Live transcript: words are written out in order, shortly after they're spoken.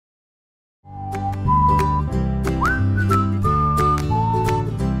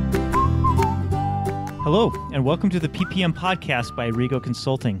Hello, and welcome to the PPM podcast by Rego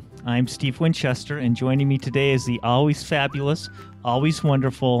Consulting. I'm Steve Winchester, and joining me today is the always fabulous, always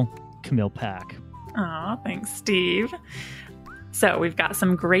wonderful Camille Pack. Aw, thanks, Steve. So we've got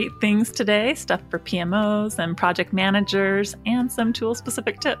some great things today, stuff for PMOs and project managers, and some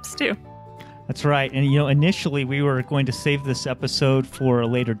tool-specific tips, too. That's right. And, initially we were going to save this episode for a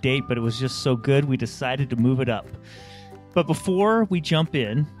later date, but it was just so good, we decided to move it up. But before we jump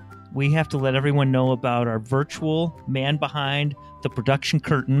in, we have to let everyone know about our virtual man behind the production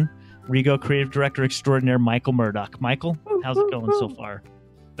curtain, Rego Creative Director Extraordinaire, Michael Murdoch. Michael, how's it going so far?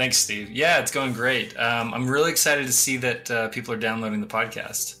 Thanks, Steve. Yeah, it's going great. I'm really excited to see that people are downloading the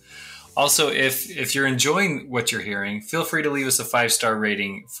podcast. Also, if you're enjoying what you're hearing, feel free to leave us a 5-star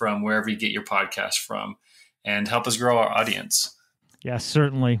rating from wherever you get your podcast from and help us grow our audience. Yeah,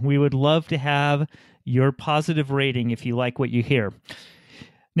 certainly. We would love to have your positive rating if you like what you hear.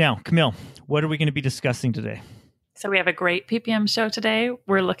 Now, Camille, what are we going to be discussing today? So we have a great PPM show today.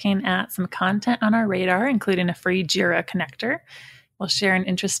 We're looking at some content on our radar, including a free Jira connector. We'll share an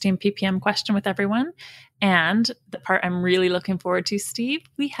interesting PPM question with everyone. And the part I'm really looking forward to, Steve,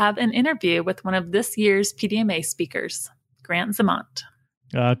 we have an interview with one of this year's PDMA speakers, Grant Zemont.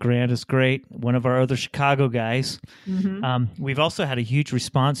 Grant is great. One of our other Chicago guys. Mm-hmm. We've also had a huge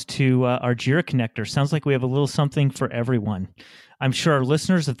response to our Jira connector. Sounds like we have a little something for everyone. I'm sure our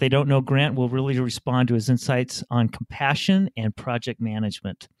listeners, if they don't know Grant, will really respond to his insights on compassion and project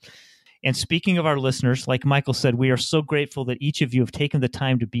management. And speaking of our listeners, like Michael said, we are so grateful that each of you have taken the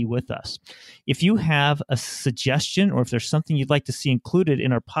time to be with us. If you have a suggestion or if there's something you'd like to see included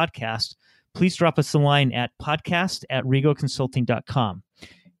in our podcast, please drop us a line at podcast@regoconsulting.com.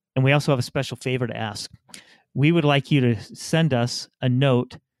 And we also have a special favor to ask. We would like you to send us a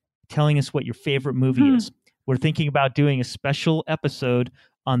note telling us what your favorite movie is. We're thinking about doing a special episode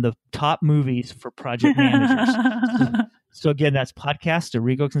on the top movies for project managers. So again, that's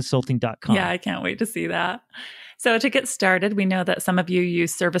podcast@regoconsulting.com. Yeah, I can't wait to see that. So to get started, we know that some of you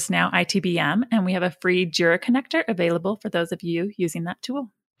use ServiceNow ITBM, and we have a free Jira connector available for those of you using that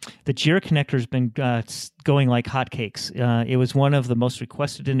tool. The Jira connector has been going like hotcakes. It was one of the most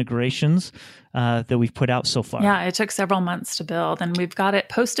requested integrations that we've put out so far. Yeah, it took several months to build, and we've got it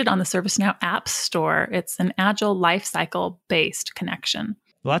posted on the ServiceNow App Store. It's an agile lifecycle-based connection.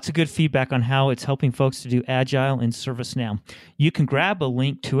 Lots of good feedback on how it's helping folks to do Agile in ServiceNow. You can grab a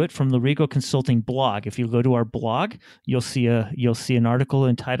link to it from the Rego Consulting blog. If you go to our blog, you'll see an article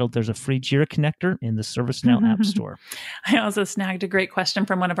entitled "There's a free Jira connector in the ServiceNow App Store." I also snagged a great question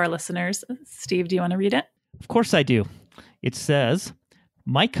from one of our listeners. Steve, do you want to read it? Of course I do. It says,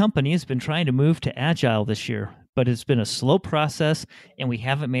 "My company has been trying to move to Agile this year, but it's been a slow process and we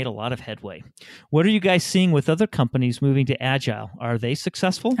haven't made a lot of headway. What are you guys seeing with other companies moving to Agile? Are they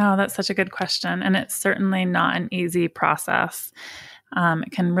successful?" Oh, that's such a good question. And it's certainly not an easy process.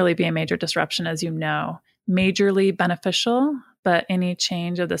 It can really be a major disruption, as you know. Majorly beneficial, but any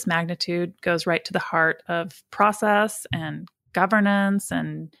change of this magnitude goes right to the heart of process and governance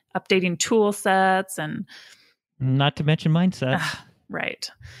and updating tool sets and... Not to mention mindset.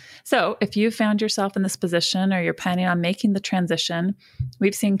 Right. So if you found yourself in this position or you're planning on making the transition,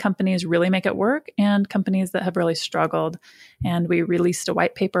 we've seen companies really make it work and companies that have really struggled. And we released a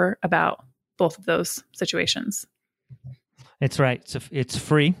white paper about both of those situations. It's right. It's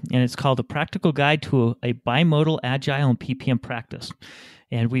free, and it's called A Practical Guide to a Bimodal Agile and PPM Practice.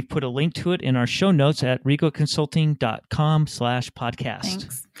 And we've put a link to it in our show notes at regoconsulting.com/podcast.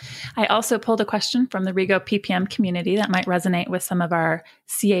 Thanks. I also pulled a question from the Rego PPM community that might resonate with some of our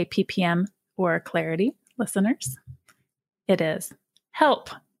CA PPM or Clarity listeners. It is,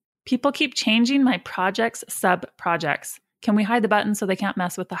 help. People keep changing my project's sub-projects. Can we hide the button so they can't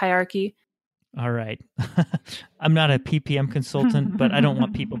mess with the hierarchy? All right. I'm not a PPM consultant, but I don't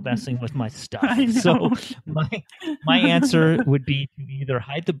want people messing with my stuff. So my answer would be to either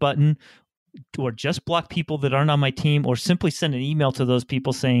hide the button or just block people that aren't on my team, or simply send an email to those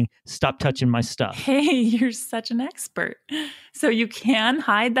people saying, "Stop touching my stuff." Hey, you're such an expert. So you can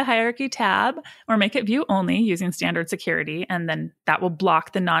hide the hierarchy tab or make it view only using standard security, and then that will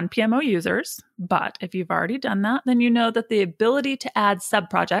block the non-PMO users. But if you've already done that, then you know that the ability to add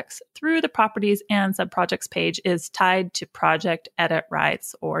sub-projects through the properties and sub-projects page is tied to project edit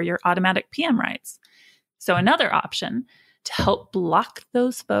rights or your automatic PM rights. So another option to help block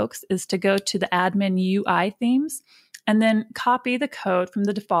those folks is to go to the admin UI themes and then copy the code from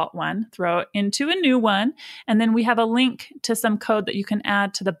the default one, throw it into a new one, and then we have a link to some code that you can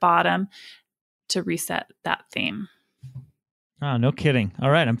add to the bottom to reset that theme. Oh, no kidding.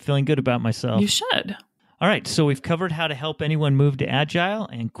 All right, I'm feeling good about myself. You should. All right, so we've covered how to help anyone move to Agile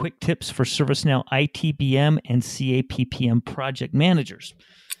and quick tips for ServiceNow ITBM and CAPPM project managers.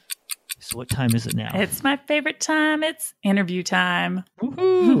 So what time is it now? It's my favorite time. It's interview time.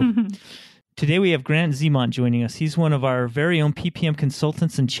 Woohoo! Today we have Grant Zemont joining us. He's one of our very own PPM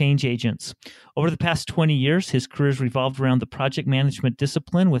consultants and change agents. Over the past 20 years, his career has revolved around the project management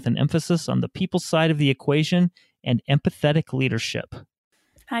discipline with an emphasis on the people side of the equation and empathetic leadership.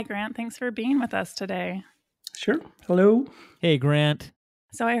 Hi, Grant. Thanks for being with us today. Sure. Hello. Hey, Grant.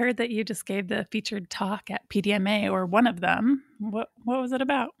 So I heard that you just gave the featured talk at PDMA, or one of them. What was it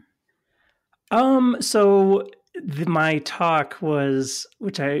about? My talk was,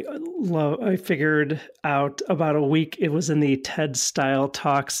 which I love, I figured out about a week. It was in the TED style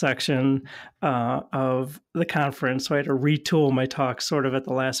talk section of the conference. So I had to retool my talk sort of at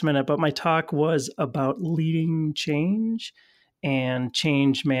the last minute. But my talk was about leading change and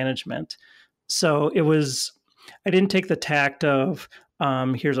change management. So I didn't take the tact of,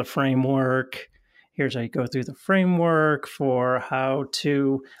 here's a framework. Here's how you go through the framework for how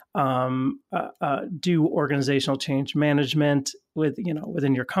to do organizational change management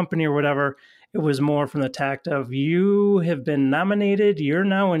within your company or whatever. It was more from the tact of, you have been nominated. You're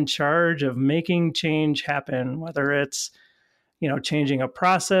now in charge of making change happen, whether it's, changing a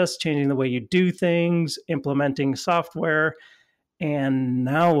process, changing the way you do things, implementing software. And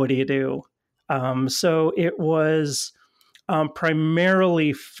now what do you do? So it was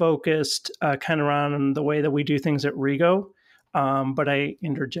primarily focused kind of around the way that we do things at Rego. But I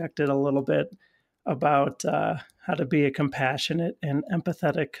interjected a little bit about how to be a compassionate and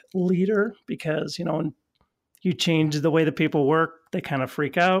empathetic leader, because, when you change the way that people work, they kind of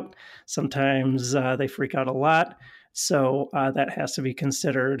freak out. Sometimes they freak out a lot. So that has to be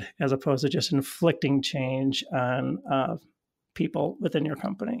considered, as opposed to just inflicting change on people within your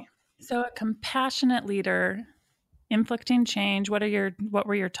company. So a compassionate leader, inflicting change. What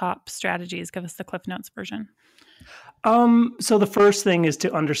were your top strategies? Give us the Cliff Notes version. So the first thing is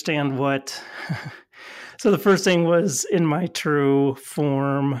to understand so the first thing was, in my true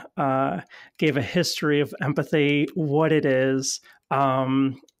form, gave a history of empathy, what it is,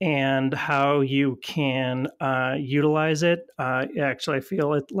 and how you can utilize it. Actually, I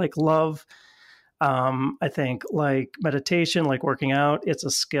feel it like love. I think like meditation, like working out, it's a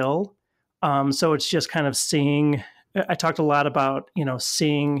skill. So it's just kind of I talked a lot about,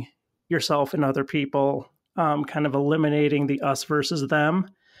 seeing yourself in other people, kind of eliminating the us versus them,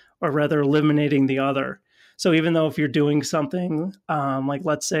 or rather eliminating the other. So even though if you're doing something, like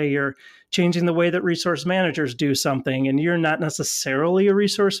let's say you're changing the way that resource managers do something, and you're not necessarily a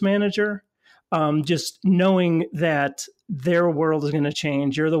resource manager, just knowing that their world is going to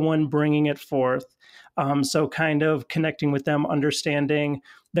change, you're the one bringing it forth. So kind of connecting with them, understanding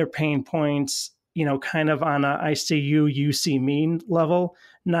their pain points, kind of on a I see you, you see me level,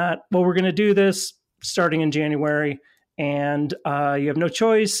 not, well, we're going to do this starting in January and you have no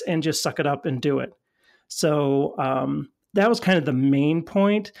choice and just suck it up and do it. So that was kind of the main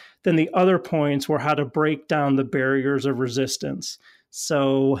point. Then the other points were how to break down the barriers of resistance.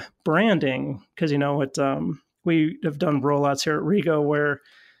 So branding, because, we have done rollouts here at Rego where,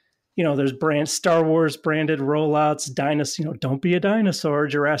 there's Star Wars branded rollouts, don't be a dinosaur,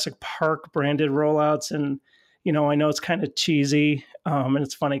 Jurassic Park branded rollouts. And, I know it's kind of cheesy. And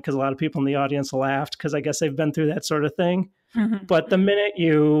it's funny because a lot of people in the audience laughed because I guess they've been through that sort of thing. Mm-hmm. But the minute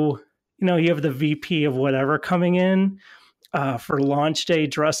you have the VP of whatever coming in for launch day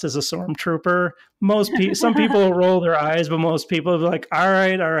dressed as a stormtrooper, some people will roll their eyes, but most people will be like, all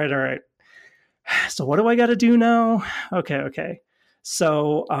right. So what do I got to do now? Okay.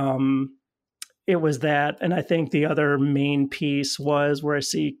 So it was that. And I think the other main piece was where I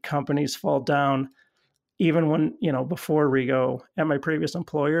see companies fall down, even when, before Rego at my previous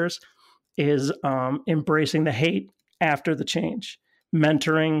employers, is embracing the hate after the change.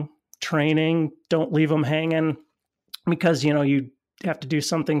 Mentoring, training, don't leave them hanging, because, you have to do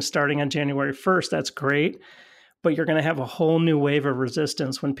something starting on January 1st. That's great. But you're going to have a whole new wave of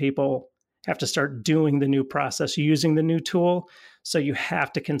resistance when people have to start doing the new process, using the new tool. So you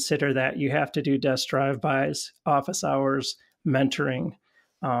have to consider that. You have to do desk drive-bys, office hours, mentoring.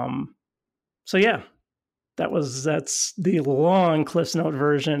 So yeah, that's the long Cliff's Note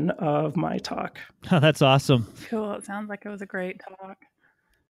version of my talk. Oh, that's awesome. Cool. It sounds like it was a great talk.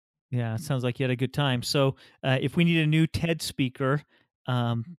 Yeah, it sounds like you had a good time. So if we need a new TED speaker,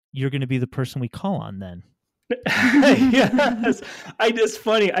 you're going to be the person we call on then. Yes. It's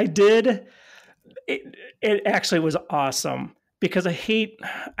funny. I did. It actually was awesome because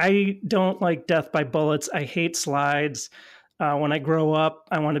I don't like death by bullets. I hate slides. When I grow up,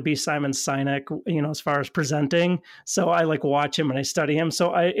 I want to be Simon Sinek, as far as presenting. So I like watch him and I study him.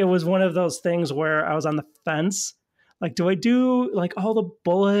 So it was one of those things where I was on the fence. Like, do I do like all the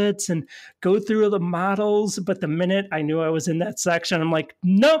bullets and go through the models? But the minute I knew I was in that section, I'm like,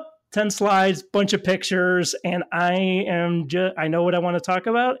 nope, 10 slides, bunch of pictures. And I know what I want to talk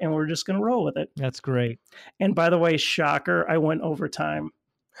about, and we're just going to roll with it. That's great. And by the way, shocker, I went overtime.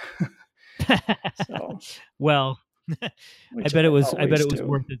 So, well, I bet it was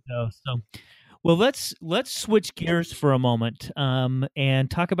worth it though. So, well, let's switch gears for a moment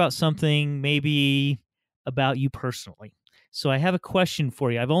and talk about something maybe about you personally. So I have a question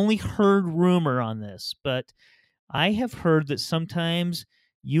for you. I've only heard rumor on this, but I have heard that sometimes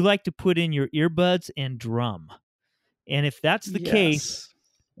you like to put in your earbuds and drum. And if that's the case,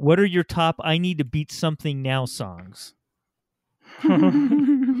 what are your top I need to beat something now songs?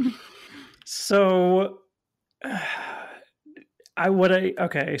 So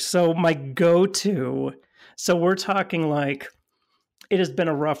so my go-to, so we're talking like, it has been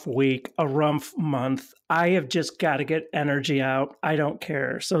a rough week, a rough month. I have just got to get energy out. I don't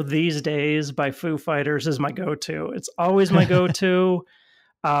care. So These Days by Foo Fighters is my go-to. It's always my go-to.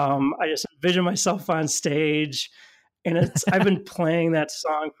 I just envision myself on stage, and I've been playing that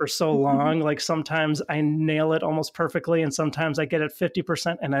song for so long. Like sometimes I nail it almost perfectly, and sometimes I get it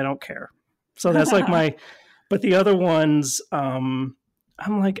 50% and I don't care. So that's like but the other ones, I'm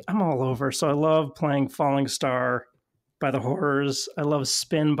all over. So I love playing Falling Star by the Horrors. I love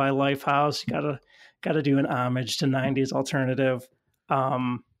Spin by Lifehouse. You gotta do an homage to 90s alternative.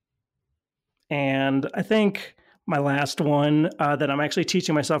 And I think my last one that I'm actually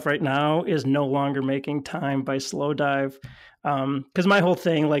teaching myself right now is No Longer Making Time by Slow Dive. Because my whole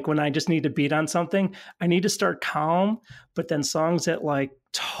thing, like when I just need to beat on something, I need to start calm, but then songs that like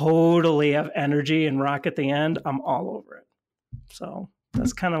totally have energy and rock at the end, I'm all over it. So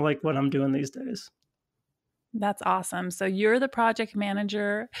that's kind of like what I'm doing these days. That's awesome. So you're the project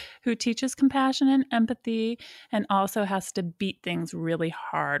manager who teaches compassion and empathy and also has to beat things really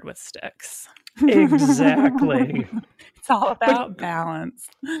hard with sticks. Exactly. It's all about balance.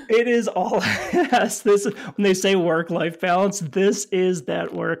 It is all, yes. When they say work-life balance, this is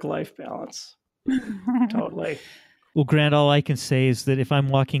that work-life balance. Totally. Well, Grant, all I can say is that if I'm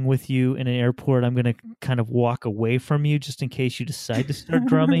walking with you in an airport, I'm going to kind of walk away from you just in case you decide to start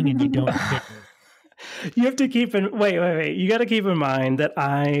drumming and you don't hit me. You have to wait. You got to keep in mind that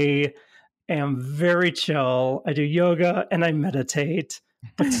I am very chill. I do yoga and I meditate,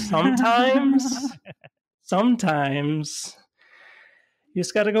 but sometimes you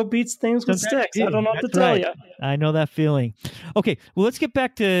just got to go beat things with sticks. I don't know what to tell you. I know that feeling. Okay. Well, let's get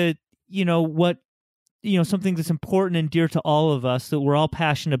back to, something that's important and dear to all of us that we're all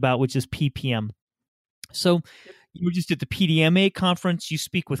passionate about, which is PPM. So you were just at the PDMA conference. You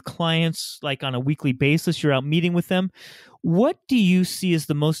speak with clients like on a weekly basis. You're out meeting with them. What do you see as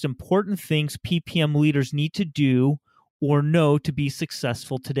the most important things PPM leaders need to do or know to be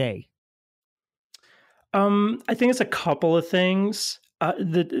successful today? I think it's a couple of things.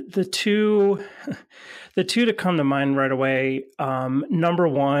 The two to come to mind right away. Number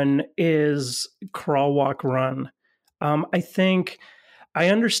one is crawl, walk, run. I think I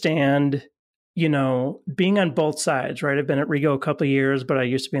understand, being on both sides, right? I've been at Rego a couple of years, but I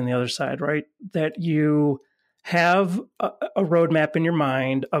used to be on the other side, right? That you have a roadmap in your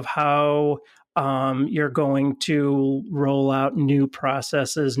mind of how you're going to roll out new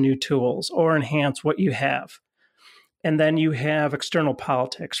processes, new tools, or enhance what you have. And then you have external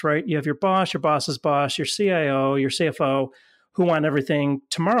politics, right? You have your boss's boss, your CIO, your CFO, who want everything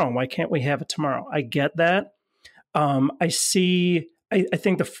tomorrow. Why can't we have it tomorrow? I get that. I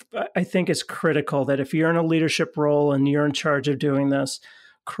think it's critical that if you're in a leadership role and you're in charge of doing this,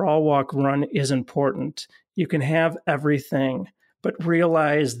 crawl, walk, run is important. You can have everything, but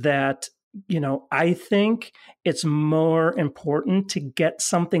realize that, I think it's more important to get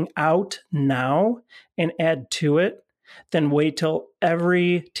something out now and add to it than wait till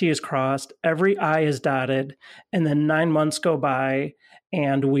every T is crossed, every I is dotted, and then 9 months go by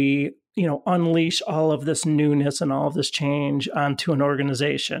and we unleash all of this newness and all of this change onto an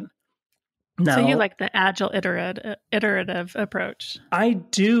organization. Now, so you like the agile iterative approach? I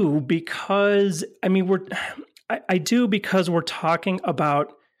do because we're talking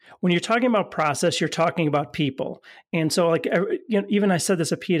about, when you're talking about process, you're talking about people. And so even I said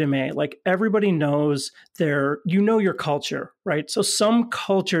this at PMA, like everybody knows your culture, right? So some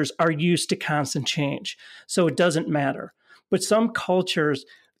cultures are used to constant change, so it doesn't matter. But some cultures,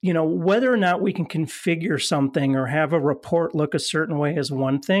 whether or not we can configure something or have a report look a certain way is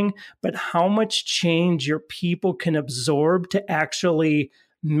one thing, but how much change your people can absorb to actually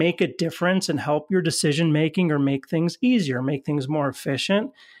make a difference and help your decision making or make things easier, make things more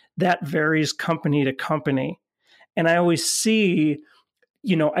efficient, that varies company to company. And I always see,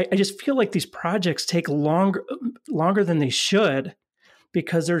 I just feel like these projects take longer than they should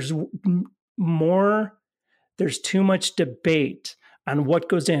because there's too much debate on what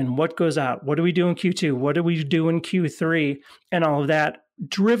goes in, what goes out, what do we do in Q2, what do we do in Q3, and all of that,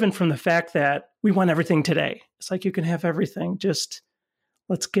 driven from the fact that we want everything today. It's like you can have everything. Just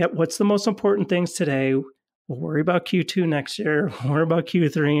let's get what's the most important things today. We'll worry about Q2 next year. We'll worry about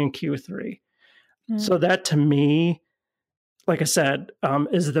Q3 and Q3. So that to me, like I said,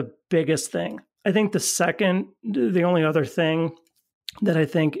 is the biggest thing. I think the only other thing that I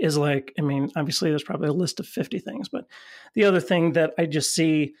think is obviously there's probably a list of 50 things, but the other thing that I just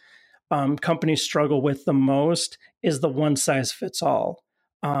see companies struggle with the most is the one size fits all.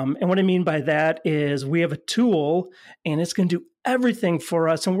 And what I mean by that is we have a tool and it's going to do everything for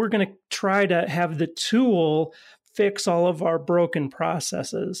us. And we're going to try to have the tool fix all of our broken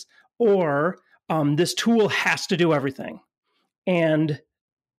processes, or this tool has to do everything. And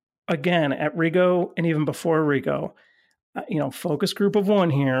again, at Rego and even before Rego, focus group of one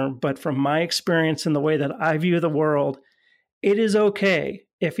here, but from my experience and the way that I view the world, it is okay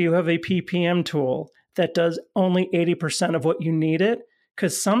if you have a PPM tool that does only 80% of what you need it,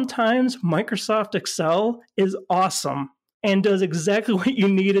 because sometimes Microsoft Excel is awesome and does exactly what you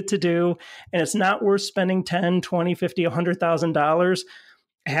need it to do. And it's not worth spending $10, $20, $50, $100,000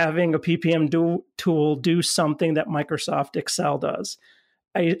 having a PPM tool do something that Microsoft Excel does.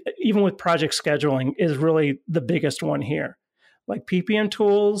 Even with project scheduling is really the biggest one here. Like PPM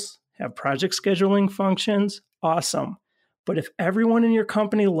tools have project scheduling functions, awesome. But if everyone in your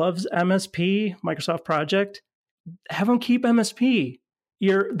company loves MSP, Microsoft Project, have them keep MSP.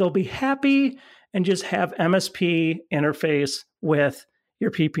 They'll be happy and just have MSP interface with your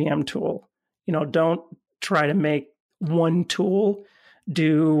PPM tool. Don't try to make one tool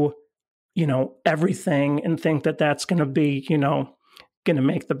do, everything and think that that's going to be, going to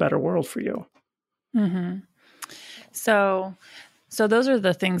make the better world for you. Mm-hmm. So those are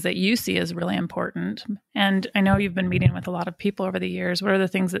the things that you see as really important. And I know you've been meeting with a lot of people over the years. What are the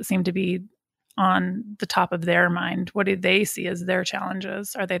things that seem to be on the top of their mind? What do they see as their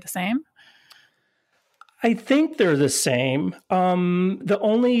challenges? Are they the same? I think they're the same. The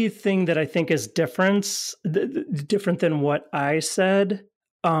only thing that I think is different than what I said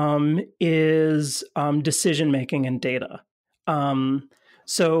is decision-making and data.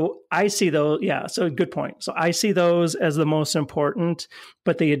 So I see those, so good point. So I see those as the most important,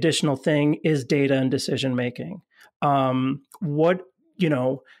 but the additional thing is data and decision-making.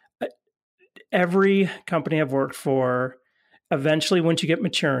 Every company I've worked for, eventually, once you get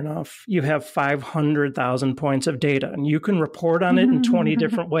mature enough, you have 500,000 points of data and you can report on it in 20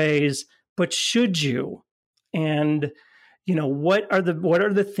 different ways, but should you? And, what are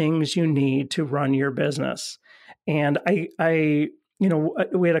the things you need to run your business? And I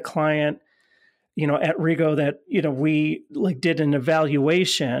we had a client, at Rego that, we did an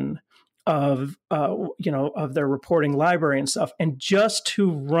evaluation of their reporting library and stuff. And just to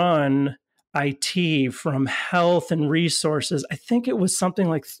run IT from health and resources, I think it was something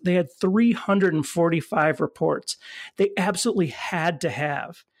like they had 345 reports they absolutely had to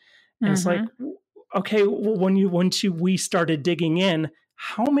have. And it's like, okay, well, we started digging in,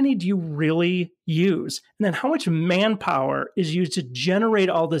 how many do you really use? And then how much manpower is used to generate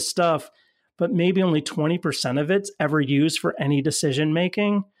all this stuff, but maybe only 20% of it's ever used for any decision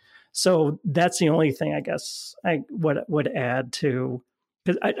making? So that's the only thing I guess I would add to,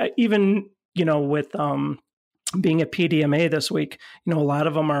 because I even, with being at PDMA this week, a lot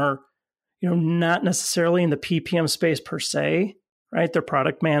of them are, not necessarily in the PPM space per se, right? They're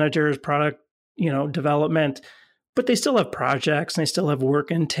product managers, product, development, but they still have projects and they still have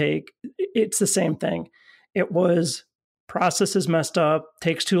work intake. It's the same thing. It was processes messed up,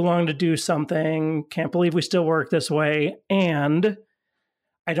 takes too long to do something, can't believe we still work this way, and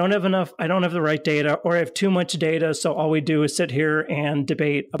I don't have the right data, or I have too much data, so all we do is sit here and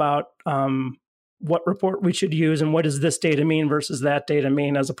debate about what report we should use and what does this data mean versus that data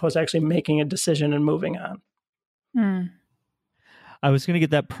mean, as opposed to actually making a decision and moving on. I was going to get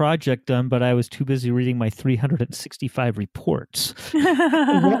that project done, but I was too busy reading my 365 reports.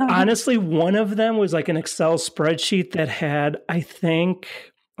 Honestly, one of them was like an Excel spreadsheet that had, I think,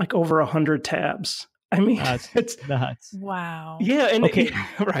 like over 100 tabs. I mean, it's nuts. Wow. Yeah. And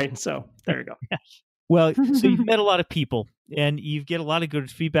right. So there you go. Well, so you've met a lot of people and you get a lot of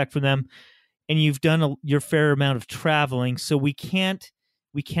good feedback from them. And you've done your fair amount of traveling, so we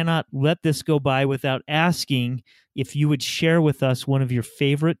cannot let this go by without asking if you would share with us one of your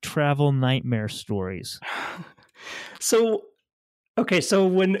favorite travel nightmare stories. So, okay, so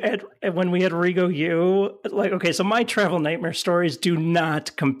when we had Rego U, so my travel nightmare stories do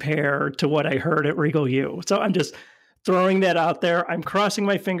not compare to what I heard at Rego U. So I'm just throwing that out there. I'm crossing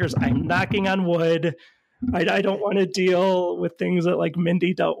my fingers. I'm knocking on wood. I don't want to deal with things that like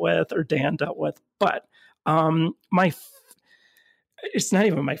Mindy dealt with or Dan dealt with, but it's not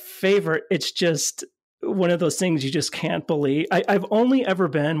even my favorite. It's just one of those things you just can't believe. I've only ever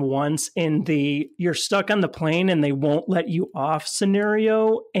been once in you're stuck on the plane and they won't let you off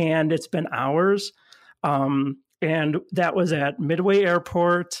scenario, and it's been hours. And that was at Midway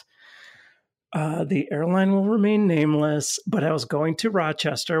Airport. The airline will remain nameless, but I was going to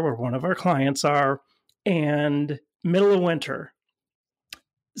Rochester, where one of our clients are, and middle of winter.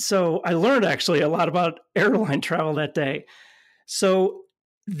 So I learned actually a lot about airline travel that day. So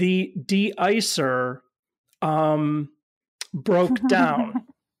the de-icer broke down.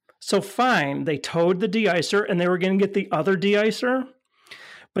 So fine, they towed the de-icer and they were going to get the other de-icer,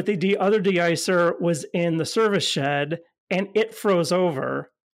 but the other de-icer was in the service shed and it froze over.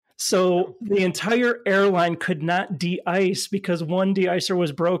 So the entire airline could not de-ice because one de-icer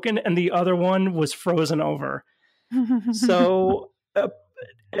was broken and the other one was frozen over. So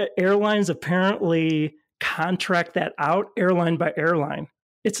airlines apparently contract that out airline by airline.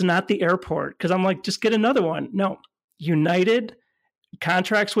 It's not the airport, because I'm like, just get another one. No, United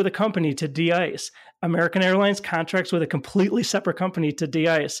contracts with a company to de-ice. American Airlines contracts with a completely separate company to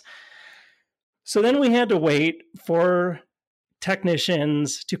de-ice. So then we had to wait for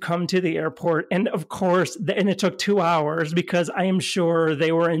technicians to come to the airport. And of course, and it took 2 hours because I am sure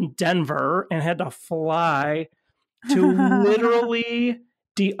they were in Denver and had to fly to literally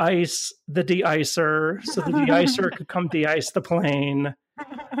de-ice the de-icer so the de-icer could come de-ice the plane.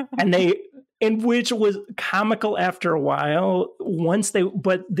 And which was comical after a while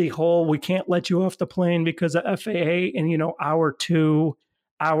but the whole, we can't let you off the plane because of FAA, and hour 2,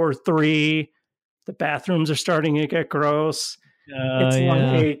 hour 3, the bathrooms are starting to get gross.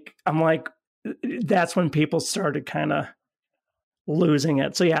 I'm like, that's when people started kind of losing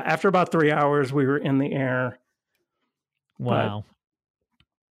it. So yeah, after about 3 hours, we were in the air. Wow.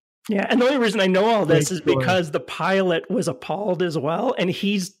 Yeah, and the only reason I know all this is because the pilot was appalled as well, and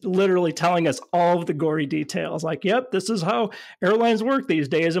he's literally telling us all of the gory details. Like, yep, this is how airlines work these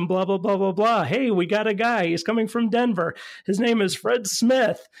days, and blah, blah, blah, blah, blah. Hey, we got a guy. He's coming from Denver. His name is Fred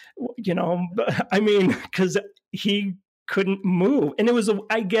Smith. Because he couldn't move. And it was,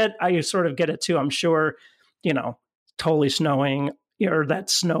 I sort of get it too. I'm sure, totally snowing or that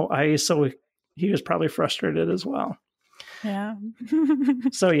snow ice. So he was probably frustrated as well. Yeah.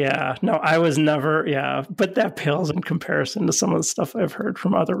 So yeah, no, I was never, but that pales in comparison to some of the stuff I've heard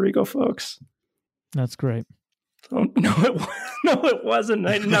from other Rego folks. That's great. So, no, it wasn't.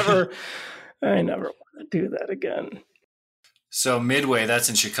 I never want to do that again. So Midway, that's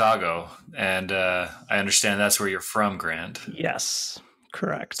in Chicago, and I understand that's where you're from, Grant. Yes,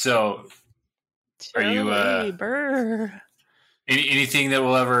 correct. So are you anything that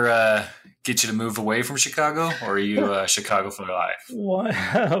will ever get you to move away from Chicago, or are you Chicago for life?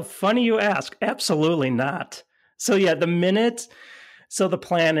 Well, funny you ask. Absolutely not. So yeah, the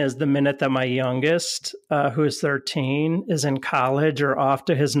plan is the minute that my youngest, who is 13, is in college or off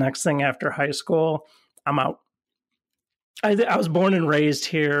to his next thing after high school, I'm out. I was born and raised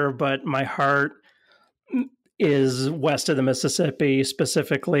here, but my heart is west of the Mississippi,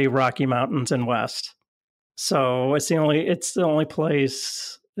 specifically Rocky Mountains and west. So it's the only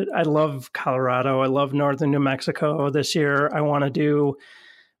place. I love Colorado. I love northern New Mexico. This year, I want to do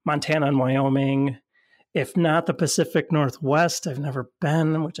Montana and Wyoming. If not the Pacific Northwest, I've never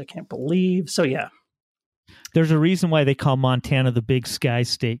been, which I can't believe. So yeah. There's a reason why they call Montana the Big Sky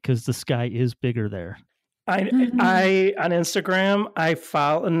State, because the sky is bigger there. I on Instagram, I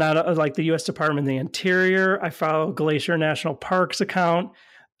follow not like the U.S. Department of the Interior. I follow Glacier National Park's account.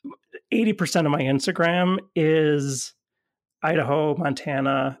 80% of my Instagram is Idaho,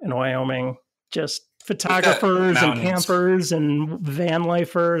 Montana, and Wyoming. Just photographers and campers and van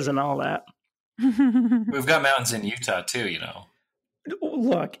lifers and all that. We've got mountains in Utah too,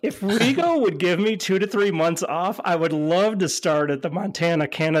 Look, if Rego would give me 2 to 3 months off, I would love to start at the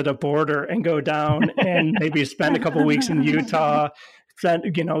Montana-Canada border and go down and maybe spend a couple weeks in Utah,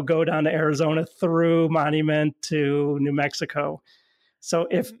 go down to Arizona through Monument to New Mexico. So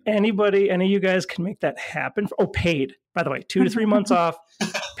if any of you guys can make that happen, paid, by the way, 2 to 3 months off,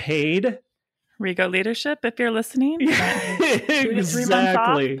 paid, Rego leadership, if you're listening.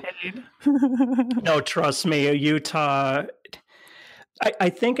 Exactly. No, trust me, Utah. I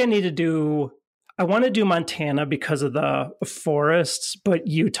think I want to do Montana because of the forests, but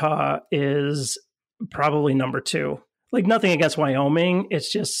Utah is probably number 2. Like, nothing against Wyoming.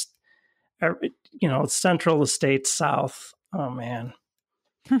 It's just, central the state, south. Oh, man.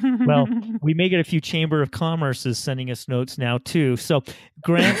 Well, we may get a few Chamber of Commerce's sending us notes now, too. So,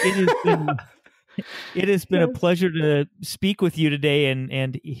 Grant, it has been a pleasure to speak with you today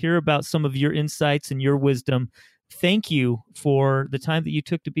and hear about some of your insights and your wisdom. Thank you for the time that you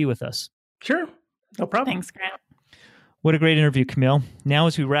took to be with us. Sure. No problem. Thanks, Grant. What a great interview, Camille. Now,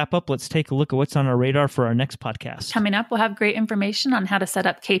 as we wrap up, let's take a look at what's on our radar for our next podcast. Coming up, we'll have great information on how to set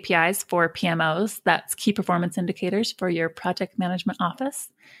up KPIs for PMOs. That's key performance indicators for your project management office.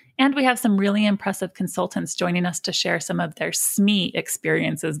 And we have some really impressive consultants joining us to share some of their SME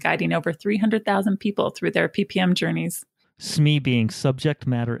experiences guiding over 300,000 people through their PPM journeys. SME being subject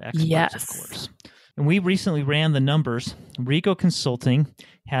matter experts, yes. Of course. And we recently ran the numbers. Rego Consulting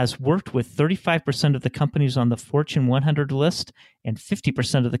has worked with 35% of the companies on the Fortune 100 list and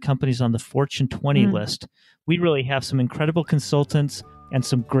 50% of the companies on the Fortune 20 list. We really have some incredible consultants and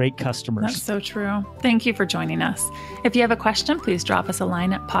some great customers. That's so true. Thank you for joining us. If you have a question, please drop us a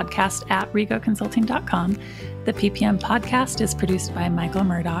line at podcast@regoconsulting.com. The PPM podcast is produced by Michael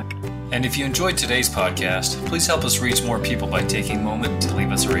Murdoch. And if you enjoyed today's podcast, please help us reach more people by taking a moment to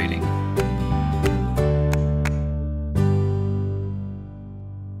leave us a rating.